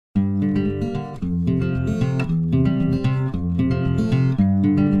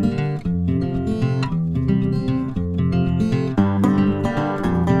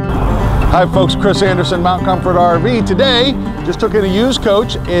Hi folks, Chris Anderson, Mount Comfort RV. Today, just took in a used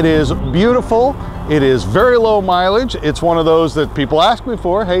coach. It is beautiful. It is very low mileage. It's one of those that people ask me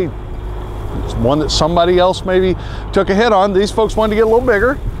for. Hey, it's one that somebody else maybe took a hit on. These folks wanted to get a little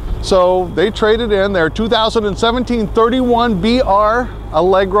bigger, so they traded in their 2017 31 BR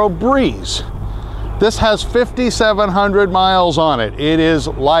Allegro Breeze. This has 5,700 miles on it. It is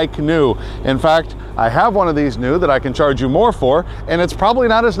like new. In fact, I have one of these new that I can charge you more for, and it's probably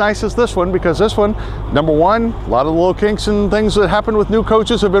not as nice as this one, because this one, number one, a lot of the little kinks and things that happen with new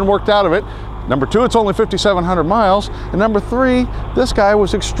coaches have been worked out of it. Number two, it's only 5,700 miles. And number three, this guy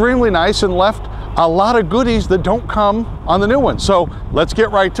was extremely nice and left a lot of goodies that don't come on the new one. So let's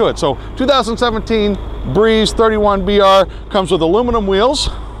get right to it. So 2017 Breeze 31 BR comes with aluminum wheels,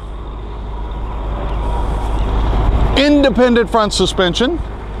 independent front suspension.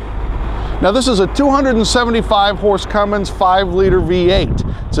 Now this is a 275 horse Cummins 5-liter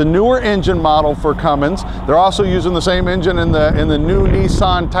V8. It's a newer engine model for Cummins. They're also using the same engine in the new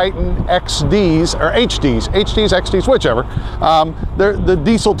Nissan Titan XDs, or HDs, XDs, whichever. The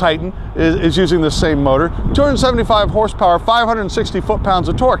diesel Titan is using the same motor. 275 horsepower, 560 foot-pounds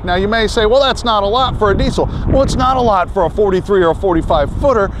of torque. Now you may say, well, that's not a lot for a diesel. Well, it's not a lot for a 43 or a 45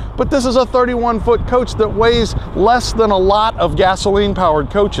 footer, but this is a 31-foot coach that weighs less than a lot of gasoline-powered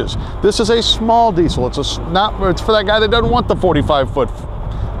coaches. This is a small diesel. It's for that guy that doesn't want the 45-foot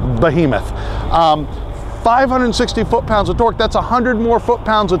behemoth. 560 foot-pounds of torque, that's 100 more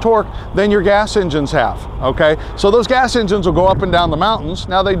foot-pounds of torque than your gas engines have, okay? So those gas engines will go up and down the mountains.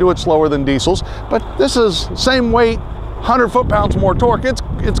 Now they do it slower than diesels, but this is same weight, 100 foot-pounds more torque.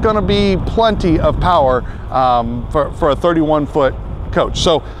 It's gonna be plenty of power for a 31-foot coach.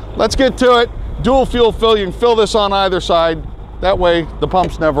 So let's get to it. Dual fuel fill, you can fill this on either side. That way the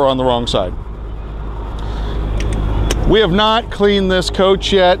pump's never on the wrong side. We have not cleaned this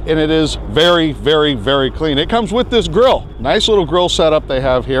coach yet, and it is very, very, very clean. It comes with this grill. Nice little grill setup they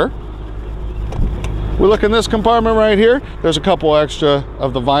have here. We look in this compartment right here. There's a couple extra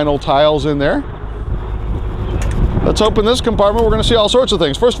of the vinyl tiles in there. Let's open this compartment. We're gonna see all sorts of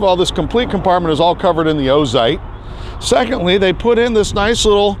things. First of all, this complete compartment is all covered in the ozite. Secondly, they put in this nice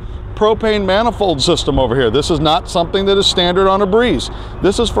little propane manifold system over here. This is not something that is standard on a Breeze.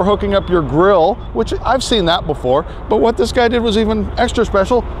 This is for hooking up your grill, which I've seen that before, but what this guy did was even extra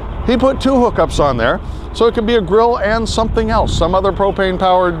special. He put two hookups on there, so it could be a grill and something else, some other propane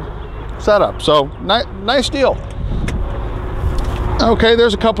powered setup. So nice deal. Okay,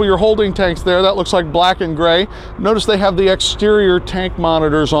 there's a couple of your holding tanks there. That looks like black and gray. Notice they have the exterior tank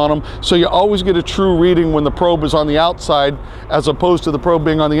monitors on them, so you always get a true reading when the probe is on the outside, as opposed to the probe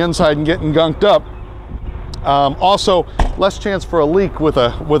being on the inside and getting gunked up. Also, less chance for a leak with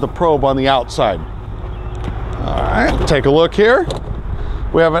a probe on the outside. All right, take a look here.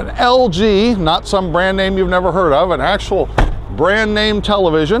 We have an LG, not some brand name you've never heard of, an actual brand name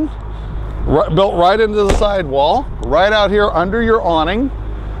television. Built right into the sidewall, right out here under your awning.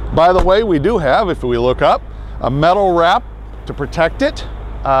 By the way, we do have, if we look up, a metal wrap to protect it,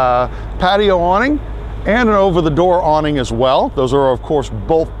 patio awning, and an over-the-door awning as well. Those are, of course,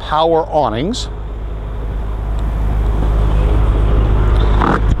 both power awnings.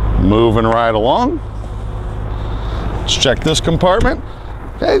 Moving right along. Let's check this compartment.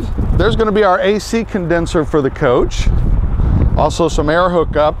 Okay, there's going to be our AC condenser for the coach. Also some air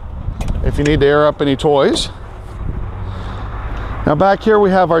hookup if you need to air up any toys. Now back here we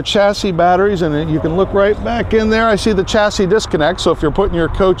have our chassis batteries, and you can look right back in there. I see the chassis disconnect, so if you're putting your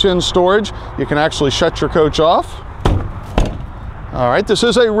coach in storage, you can actually shut your coach off. All right, this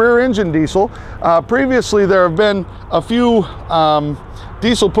is a rear engine diesel. Previously there have been a few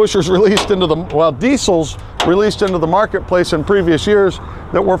diesel pushers released into the, well, diesels released into the marketplace in previous years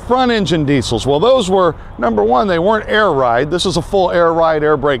that were front engine diesels. Well, those were, number one, they weren't air ride. This is a full air ride,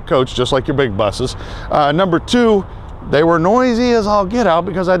 air brake coach, just like your big buses. Number two, they were noisy as all get out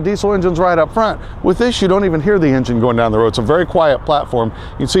because that diesel engine's right up front. With this, you don't even hear the engine going down the road. It's a very quiet platform.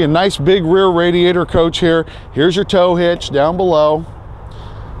 You can see a nice big rear radiator coach here. Here's your tow hitch down below.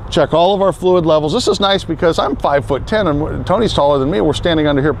 Check all of our fluid levels. This is nice because I'm 5'10" and Tony's taller than me. We're standing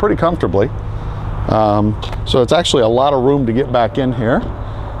under here pretty comfortably. So it's actually a lot of room to get back in here.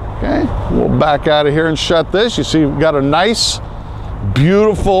 Okay, we'll back out of here and shut this. You see we've got a nice,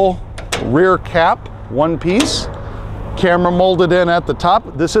 beautiful rear cap, one piece. Camera molded in at the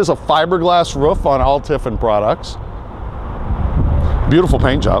top. This is a fiberglass roof on all Tiffin products. Beautiful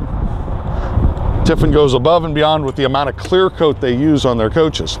paint job. Tiffin goes above and beyond with the amount of clear coat they use on their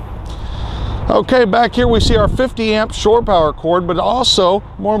coaches. Okay, back here we see our 50 amp shore power cord, but also,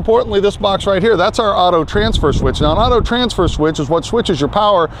 more importantly, this box right here, that's our auto transfer switch. Now, an auto transfer switch is what switches your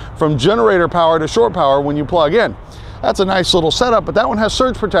power from generator power to shore power when you plug in. That's a nice little setup, but that one has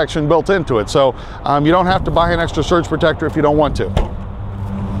surge protection built into it, so you don't have to buy an extra surge protector if you don't want to.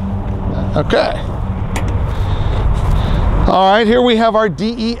 Okay. All right, here we have our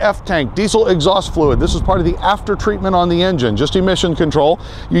DEF tank, diesel exhaust fluid. This is part of the after treatment on the engine, just emission control.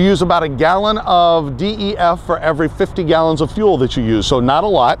 You use about 1 gallon of DEF for every 50 gallons of fuel that you use, so not a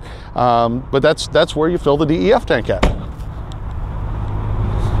lot, but that's where you fill the DEF tank at.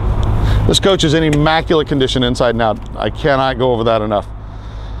 This coach is in immaculate condition inside and out. I cannot go over that enough.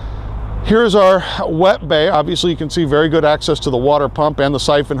 Here's our wet bay. Obviously, you can see very good access to the water pump and the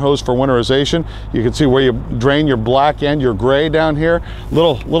siphon hose for winterization. You can see where you drain your black and your gray down here.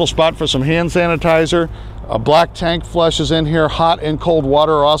 Little spot for some hand sanitizer. A black tank flush is in here. Hot and cold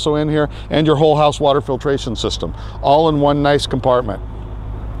water are also in here, and your whole house water filtration system, all in one nice compartment.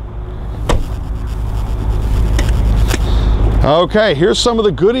 Okay, here's some of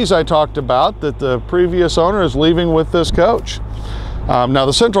the goodies I talked about that the previous owner is leaving with this coach. Now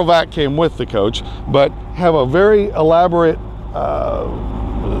the central vac came with the coach, but have a very elaborate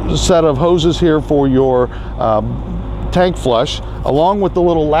set of hoses here for your tank flush, along with the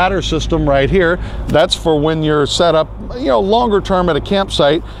little ladder system right here. That's for when you're set up, longer term at a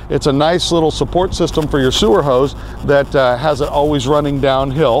campsite. It's a nice little support system for your sewer hose that has it always running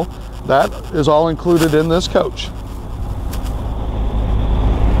downhill. That is all included in this coach.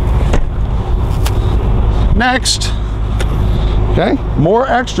 Next. Okay, more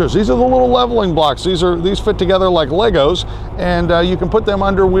extras. These are the little leveling blocks. These fit together like Legos, and you can put them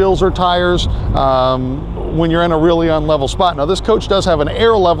under wheels or tires when you're in a really unlevel spot. Now, this coach does have an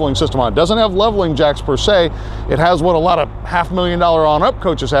air leveling system on it. It doesn't have leveling jacks per se. It has what a lot of $500,000 on-up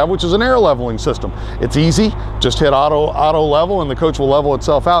coaches have, which is an air leveling system. It's easy. Just hit auto level, and the coach will level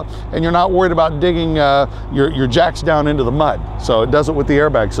itself out, and you're not worried about digging your jacks down into the mud. So it does it with the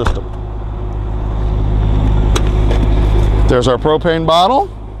airbag system. There's our propane bottle.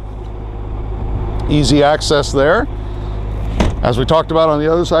 Easy access there. As we talked about on the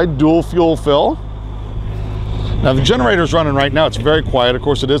other side, dual fuel fill. Now the generator's running right now. It's very quiet. Of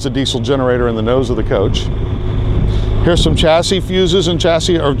course, it is a diesel generator in the nose of the coach. Here's some chassis fuses and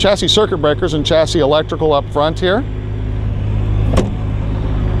chassis circuit breakers and chassis electrical up front here.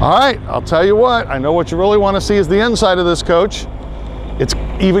 All right, I'll tell you what, I know what you really want to see is the inside of this coach. It's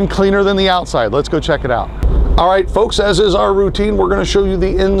even cleaner than the outside. Let's go check it out. All right, folks, as is our routine, we're going to show you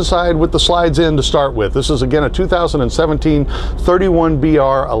the inside with the slides in to start with. This is, again, a 2017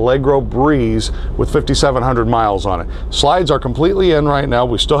 31BR Allegro Breeze with 5,700 miles on it. Slides are completely in right now.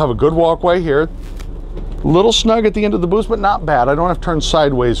 We still have a good walkway here. A little snug at the end of the booth, but not bad. I don't have to turn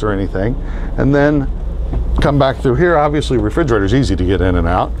sideways or anything. And then come back through here. Obviously, refrigerator's easy to get in and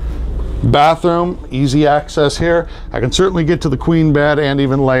out. Bathroom, easy access here. I can certainly get to the queen bed and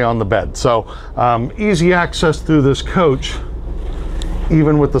even lay on the bed. So easy access through this coach,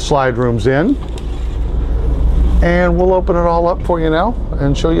 even with the slide rooms in. And we'll open it all up for you now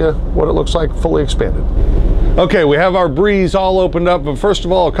and show you what it looks like fully expanded. Okay, we have our Breeze all opened up, but first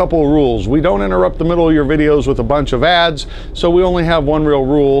of all, a couple of rules. We don't interrupt the middle of your videos with a bunch of ads, so we only have one real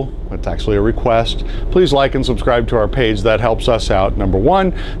rule. It's actually a request. Please like and subscribe to our page. That helps us out, number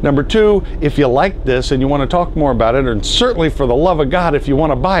one. Number two, if you like this and you want to talk more about it, and certainly for the love of God, if you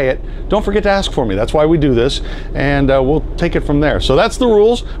want to buy it, don't forget to ask for me. That's why we do this, and we'll take it from there. So that's the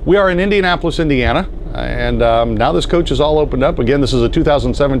rules. We are in Indianapolis, Indiana. And now this coach is all opened up. Again, this is a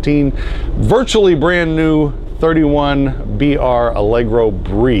 2017 virtually brand new 31BR Allegro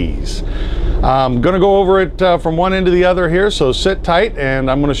Breeze. I'm going to go over it from one end to the other here, so sit tight, and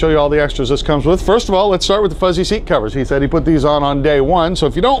I'm going to show you all the extras this comes with. First of all, let's start with the fuzzy seat covers. He said he put these on day one, so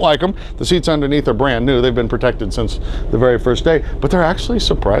if you don't like them, the seats underneath are brand new. They've been protected since the very first day, but they're actually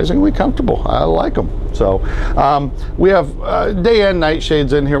surprisingly comfortable. I like them. So we have day and night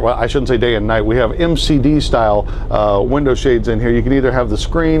shades in here. Well, I shouldn't say day and night. We have MCD style window shades in here. You can either have the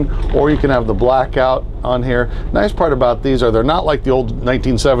screen or you can have the blackout on here. Nice part about these are they're not like the old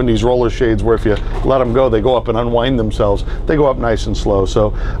 1970s roller shades where if you let them go, they go up and unwind themselves. They go up nice and slow. So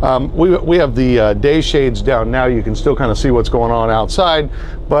we have the day shades down now. You can still kind of see what's going on outside,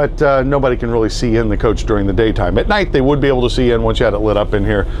 but nobody can really see in the coach during the daytime. At night, they would be able to see in once you had it lit up in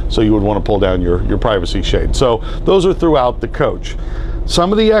here, so you would want to pull down your privacy shade. So those are throughout the coach.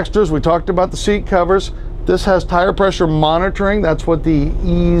 Some of the extras, we talked about the seat covers. This has tire pressure monitoring. That's what the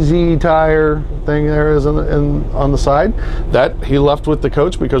easy tire thing there is on the side. That he left with the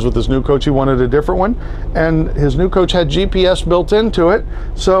coach because with his new coach he wanted a different one. And his new coach had GPS built into it.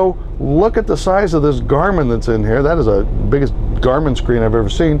 So look at the size of this Garmin that's in here. That is the biggest Garmin screen I've ever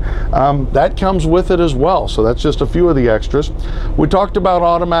seen. That comes with it as well. So that's just a few of the extras. We talked about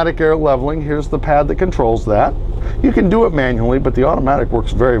automatic air leveling. Here's the pad that controls that. You can do it manually, but the automatic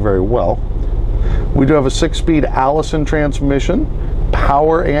works very, very well. We do have a 6-speed Allison transmission,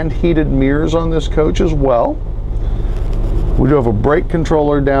 power and heated mirrors on this coach as well. We do have a brake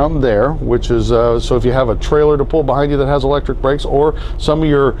controller down there, which is, so if you have a trailer to pull behind you that has electric brakes, or some of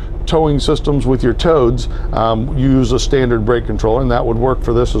your towing systems with your toads, you use a standard brake controller, and that would work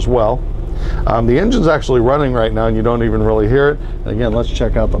for this as well. The engine's actually running right now, and you don't even really hear it. And again, let's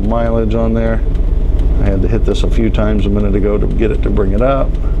check out the mileage on there. I had to hit this a few times a minute ago to get it to bring it up.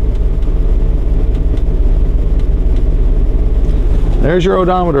 There's your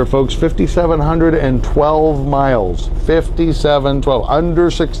odometer, folks. 5,712 miles. 5,712,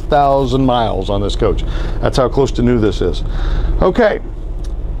 under 6,000 miles on this coach. That's how close to new this is. Okay.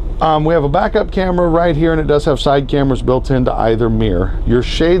 We have a backup camera right here, and it does have side cameras built into either mirror. Your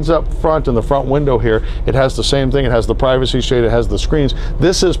shades up front in the front window here, it has the same thing. It has the privacy shade, it has the screens.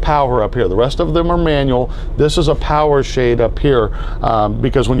 This is power up here. The rest of them are manual. This is a power shade up here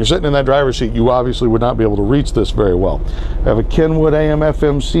because when you're sitting in that driver's seat, you obviously would not be able to reach this very well. We have a Kenwood AM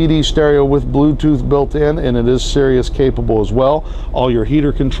FM CD stereo with Bluetooth built in, and it is Sirius capable as well. All your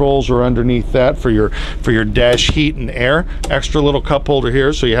heater controls are underneath that for your dash heat and air. Extra little cup holder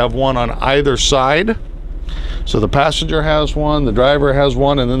here, so you have one on either side. So the passenger has one, the driver has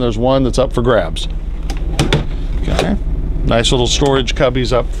one, and then there's one that's up for grabs. Okay, nice little storage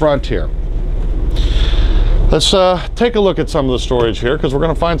cubbies up front here. Let's take a look at some of the storage here, because we're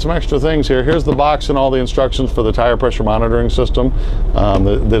going to find some extra things here. Here's the box and all the instructions for the tire pressure monitoring system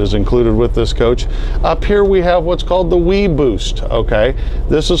that is included with this coach. Up here we have what's called the Wii Boost. Okay,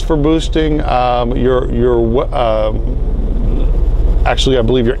 this is for boosting actually, I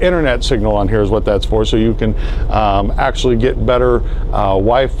believe your internet signal on here is what that's for, so you can actually get better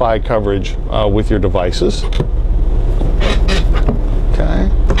Wi-Fi coverage with your devices. Okay.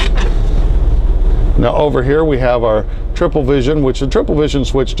 Now over here we have our triple vision, which the triple vision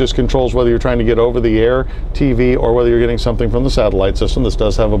switch just controls whether you're trying to get over the air TV or whether you're getting something from the satellite system. This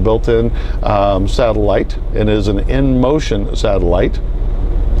does have a built-in satellite. It is an in-motion satellite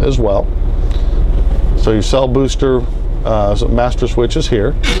as well. So your cell booster master switch is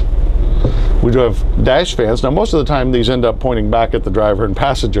here. We do have dash fans. Now most of the time these end up pointing back at the driver and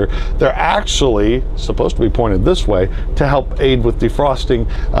passenger. They're actually supposed to be pointed this way to help aid with defrosting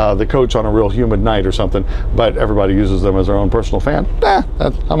the coach on a real humid night or something, but everybody uses them as their own personal fan.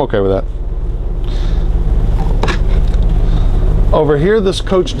 I'm okay with that. Over here, this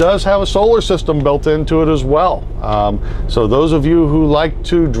coach does have a solar system built into it as well. So those of you who like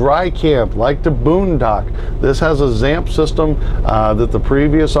to dry camp, like to boondock, this has a ZAMP system that the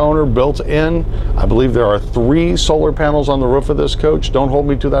previous owner built in. I believe there are 3 solar panels on the roof of this coach. Don't hold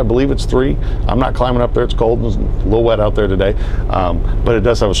me to that. I believe it's 3. I'm not climbing up there. It's cold and a little wet out there today. But it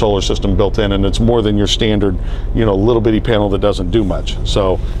does have a solar system built in, and it's more than your standard, little bitty panel that doesn't do much.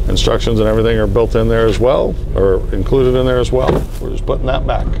 So instructions and everything are built in there as well, or included in there as well. We're just putting that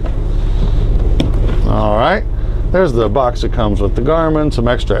back. All right, there's the box that comes with the Garmin, some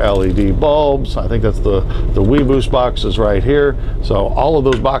extra LED bulbs. I think that's the Wii Boost boxes right here. So all of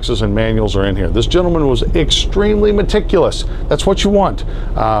those boxes and manuals are in here. This gentleman was extremely meticulous. That's what you want.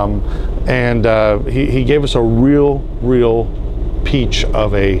 He gave us a real peach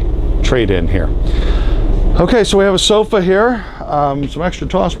of a trade-in here. Okay, so we have a sofa here, some extra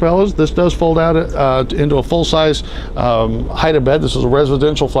toss pillows. This does fold out into a full-size height bed. This is a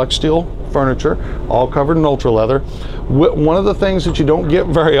residential flex steel furniture, all covered in ultra leather. One of the things that you don't get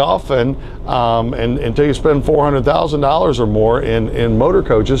very often, until you spend $400,000 or more in motor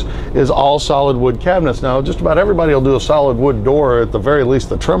coaches, is all solid wood cabinets. Now, just about everybody will do a solid wood door. At the very least,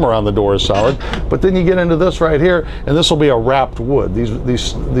 the trim around the door is solid. But then you get into this right here, and this will be a wrapped wood.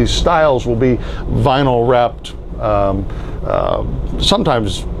 These styles will be vinyl wrapped,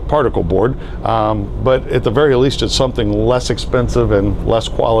 sometimes particle board, but at the very least it's something less expensive and less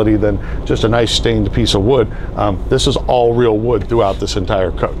quality than just a nice stained piece of wood. This is all real wood throughout this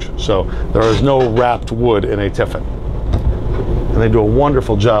entire coach, so there is no wrapped wood in a Tiffin, and they do a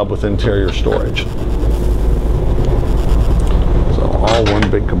wonderful job with interior storage. So all one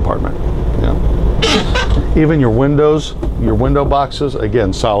big compartment. Yeah. Even your windows, your window boxes,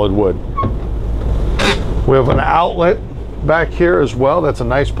 again, solid wood. We have an outlet back here as well. That's a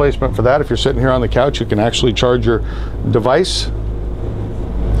nice placement for that. If you're sitting here on the couch, you can actually charge your device.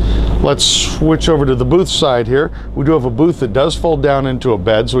 Let's switch over to the booth side here. We do have a booth that does fold down into a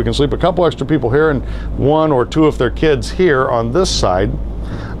bed, so we can sleep a couple extra people here and 1 or 2 of their kids here on this side.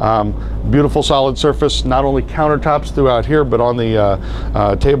 Beautiful solid surface, not only countertops throughout here, but on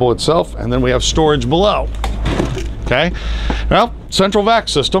the table itself. And then we have storage below. Okay, well, central vac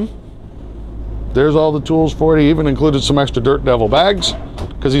system. There's all the tools for it. He even included some extra Dirt Devil bags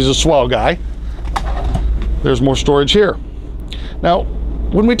because he's a swell guy. There's more storage here. Now,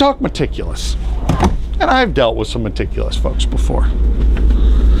 when we talk meticulous, and I've dealt with some meticulous folks before,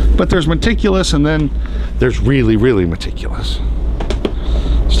 but there's meticulous and then there's really, really meticulous.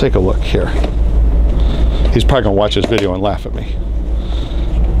 Let's take a look here. He's probably gonna watch this video and laugh at me.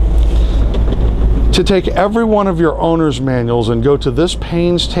 To take every one of your owner's manuals and go to this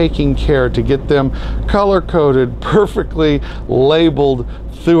painstaking care to get them color-coded, perfectly labeled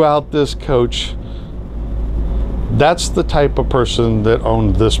throughout this coach, that's the type of person that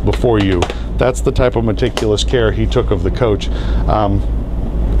owned this before you. That's the type of meticulous care he took of the coach.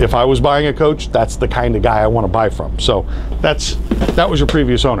 If I was buying a coach, that's the kind of guy I want to buy from. So that was your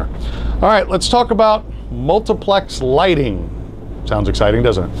previous owner. All right, let's talk about multiplex lighting. Sounds exciting,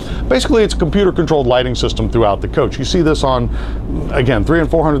 doesn't it? Basically, it's a computer-controlled lighting system throughout the coach. You see this on, again, $300,000 and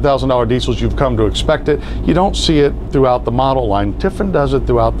 $400,000 diesels. You've come to expect it. You don't see it throughout the model line. Tiffin does it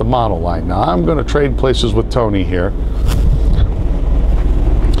throughout the model line. Now, I'm going to trade places with Tony here.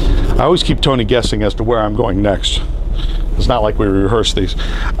 I always keep Tony guessing as to where I'm going next. It's not like we rehearse these.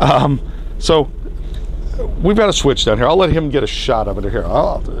 So we've got a switch down here. I'll let him get a shot of it here.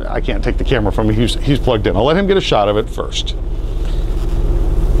 I can't take the camera from him. He's plugged in. I'll let him get a shot of it first.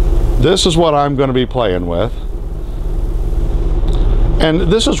 This is what I'm going to be playing with. And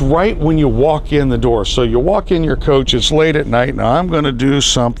this is right when you walk in the door. So you walk in your coach, it's late at night. Now I'm going to do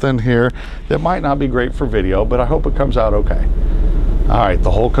something here that might not be great for video, but I hope it comes out okay. All right,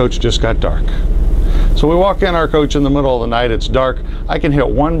 the whole coach just got dark. So we walk in our coach in the middle of the night, it's dark. I can hit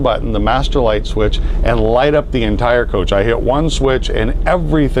one button, the master light switch, and light up the entire coach. I hit one switch and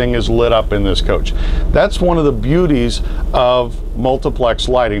everything is lit up in this coach. That's one of the beauties of multiplex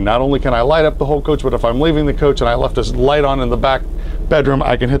lighting. Not only can I light up the whole coach, but if I'm leaving the coach and I left this light on in the back bedroom,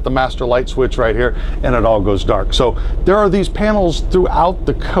 I can hit the master light switch right here and it all goes dark. So there are these panels throughout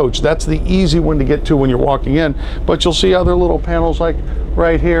the coach. That's the easy one to get to when you're walking in, but you'll see other little panels like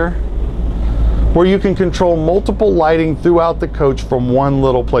right here, where you can control multiple lighting throughout the coach from one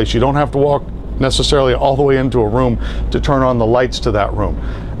little place. You don't have to walk necessarily all the way into a room to turn on the lights to that room.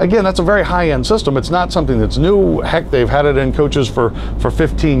 Again, that's a very high-end system. It's not something that's new. Heck, they've had it in coaches for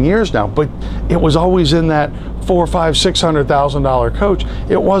 15 years now, but it was always in that $400,000, $500,000, $600,000 coach.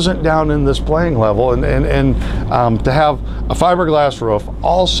 It wasn't down in this playing level. And to have a fiberglass roof,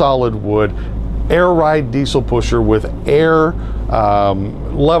 all solid wood, air ride diesel pusher with air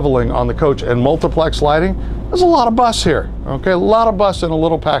leveling on the coach and multiplex lighting, there's a lot of bus here, okay? A lot of bus in a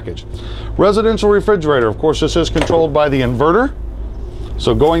little package. Residential refrigerator, of course, this is controlled by the inverter.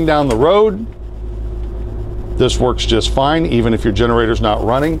 So going down the road, this works just fine, even if your generator's not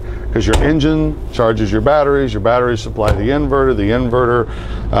running, because your engine charges your batteries supply the inverter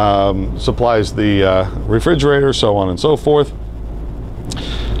supplies the refrigerator, so on and so forth.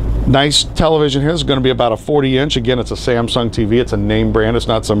 Nice television here. This is going to be about a 40-inch. Again, it's a Samsung TV. It's a name brand. It's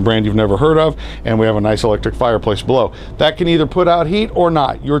not some brand you've never heard of. And we have a nice electric fireplace below. That can either put out heat or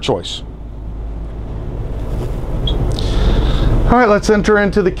not. Your choice. All right, let's enter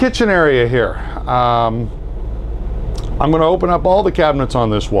into the kitchen area here. I'm going to open up all the cabinets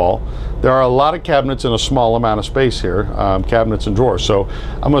on this wall. There are a lot of cabinets in a small amount of space here, cabinets and drawers. So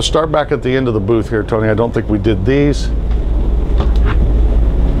I'm going to start back at the end of the booth here, Tony. I don't think we did these.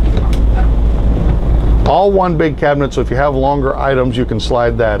 All one big cabinet, so if you have longer items, you can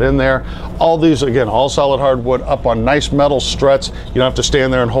slide that in there. All these, again, all solid hardwood up on nice metal struts. You don't have to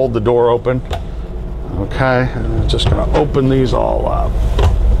stand there and hold the door open. Okay, I'm just gonna open these all up.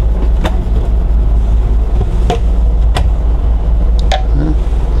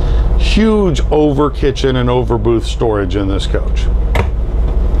 Huge over kitchen and over booth storage in this coach.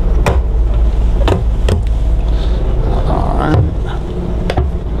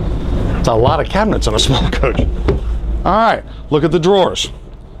 It's a lot of cabinets in a small coach. All right, look at the drawers.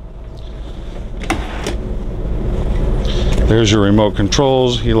 There's your remote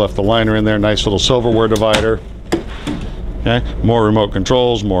controls. He left the liner in there, nice little silverware divider. Okay, more remote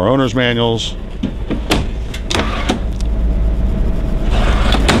controls, more owner's manuals.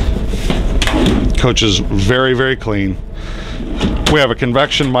 Coach is very, very clean. We have a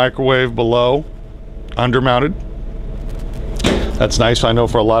convection microwave below, undermounted. That's nice. I know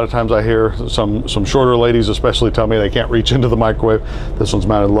for a lot of times I hear some shorter ladies especially tell me they can't reach into the microwave. This one's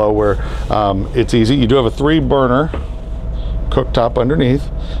mounted low where it's easy. You do have a 3-burner cooktop underneath,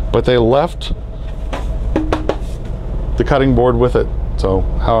 but they left the cutting board with it. So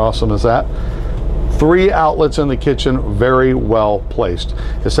how awesome is that? 3 outlets in the kitchen, very well placed.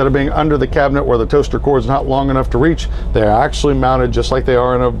 Instead of being under the cabinet where the toaster cord is not long enough to reach, they're actually mounted just like they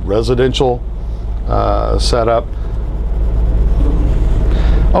are in a residential setup.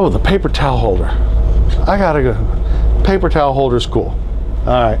 Oh, the paper towel holder. I gotta go. Paper towel holder's cool. All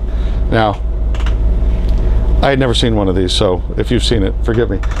right, now, I had never seen one of these, so if you've seen it, forgive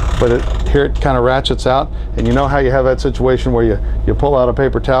me. But here it kind of ratchets out, and you know how you have that situation where you pull out a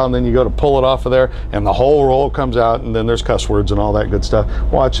paper towel and then you go to pull it off of there and the whole roll comes out and then there's cuss words and all that good stuff.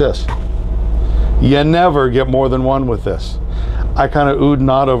 Watch this. You never get more than one with this. I kind of oohed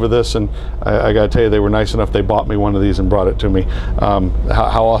and awed over this, and I gotta tell you, they were nice enough. They bought me one of these and brought it to me.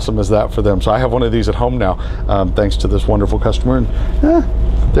 How awesome is that for them? So I have one of these at home now, thanks to this wonderful customer. And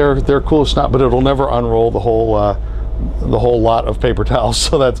they're cool as snot, but it'll never unroll the whole lot of paper towels.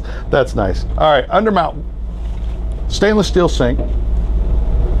 So that's nice. All right, undermount, stainless steel sink.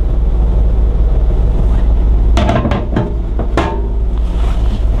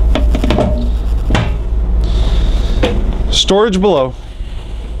 Storage below.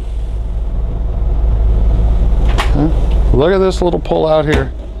 Look at this little pull out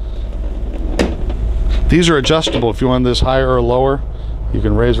here. These are adjustable. If you want this higher or lower, you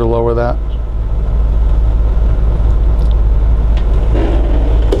can raise or lower that.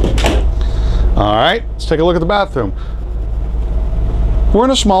 All right, let's take a look at the bathroom. We're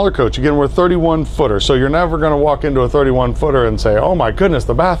in a smaller coach. Again, we're 31 footer, so you're never going to walk into a 31 footer and say, oh my goodness,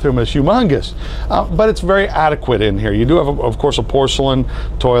 the bathroom is humongous. But it's very adequate in here. You do have, of course, a porcelain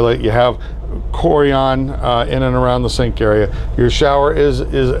toilet. You have Corian in and around the sink area. Your shower is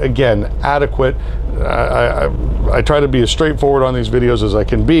again, adequate. I try to be as straightforward on these videos as I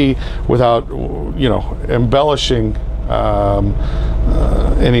can be without, you know, embellishing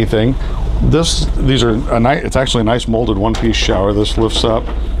anything. These are a nice, it's actually a nice molded one-piece shower. This lifts up,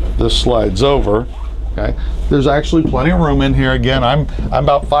 this slides over. Okay, there's actually plenty of room in here. Again, I'm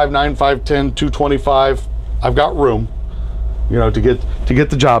about 5'9", 5'10", 225. I've got room, you know, to get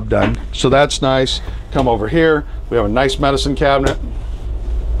the job done. So that's nice. Come over here. We have a nice medicine cabinet.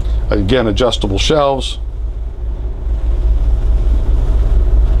 Again, adjustable shelves.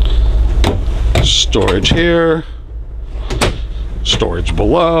 Storage here. Storage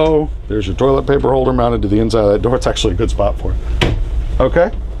below. There's your toilet paper holder mounted to the inside of that door. It's actually a good spot for it. Okay,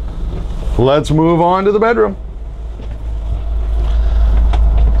 let's move on to the bedroom.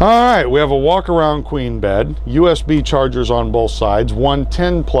 All right, we have a walk-around queen bed, USB chargers on both sides,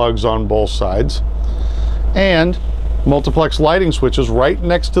 110 plugs on both sides, and multiplex lighting switches right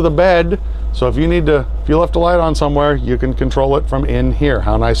next to the bed. So if you left a light on somewhere, you can control it from in here.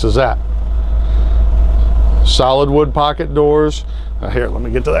 How nice is that? Solid wood pocket doors. Here, let me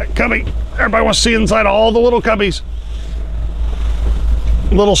get to that cubby. Everybody wants to see inside all the little cubbies.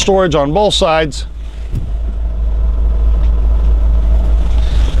 Little storage on both sides.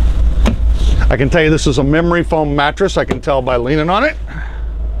 I can tell you this is a memory foam mattress. I can tell by leaning on it.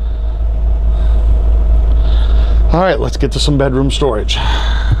 All right, let's get to some bedroom storage.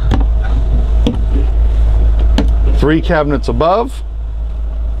 3 cabinets above.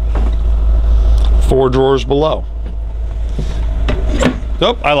 4 drawers below.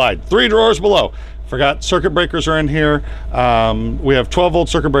 Nope, I lied. 3 drawers below. Forgot circuit breakers are in here. We have 12-volt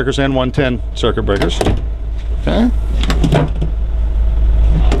circuit breakers and 110 circuit breakers. Okay.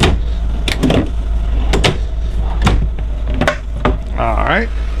 All right,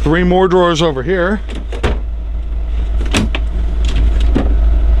 3 more drawers over here.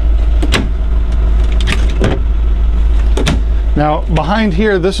 Now behind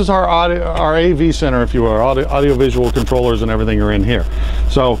here, this is our AV center, if you will, audio visual controllers and everything are in here.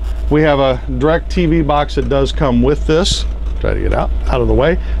 So we have a direct TV box that does come with this. Try to get out of the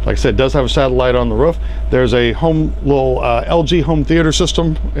way. Like I said, it does have a satellite on the roof. There's a little LG home theater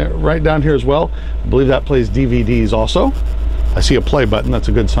system right down here as well. I believe that plays DVDs also. I see a play button, that's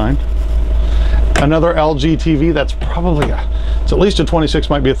a good sign. Another LG TV, that's probably it's at least a 26,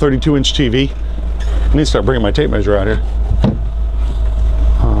 might be a 32-inch TV. I need to start bringing my tape measure out here.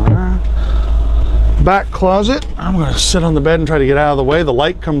 Back closet. I'm going to sit on the bed and try to get out of the way. The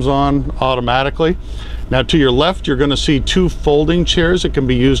light comes on automatically. Now to your left, you're going to see 2 folding chairs that can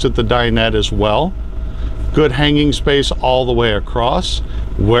be used at the dinette as well. Good hanging space all the way across.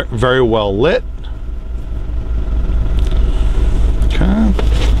 Very well lit. Okay.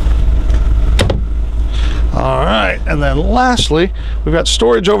 All right. right, and then lastly, we've got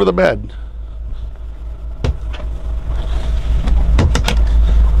storage over the bed.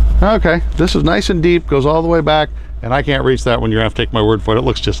 Okay, this is nice and deep, goes all the way back, and I can't reach that one. You're gonna have to take my word for it. It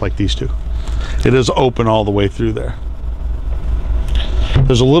looks just like these two. It is open all the way through there.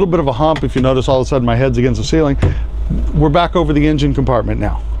 There's a little bit of a hump if you notice all of a sudden my head's against the ceiling. We're back over the engine compartment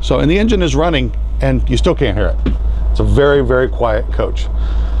now. So, and the engine is running and you still can't hear it. It's a very, very quiet coach.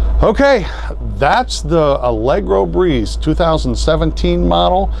 Okay, that's the Allegro Breeze 2017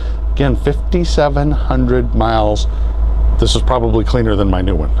 model. Again, 5,700 miles. This is probably cleaner than my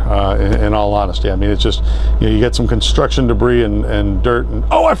new one, in all honesty. I mean, it's just, you know, you get some construction debris and dirt. And,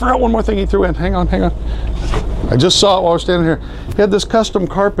 oh, I forgot one more thing he threw in. Hang on, hang on. I just saw it while I was standing here. He had this custom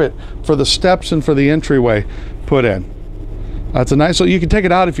carpet for the steps and for the entryway put in. It's a nice, so you can take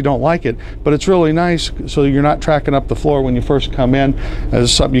it out if you don't like it, but it's really nice so you're not tracking up the floor when you first come in.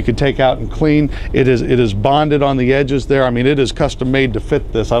 It's something you can take out and clean. It is bonded on the edges there. I mean, it is custom made to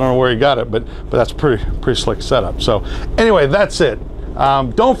fit this. I don't know where he got it, but that's pretty slick setup. So anyway, that's it.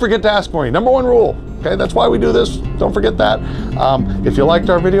 Don't forget to ask for me. Number one rule, okay? That's why we do this. Don't forget that. If you liked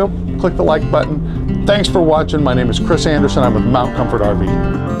our video, click the like button. Thanks for watching. My name is Chris Anderson. I'm with Mount Comfort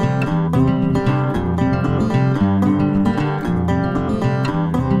RV.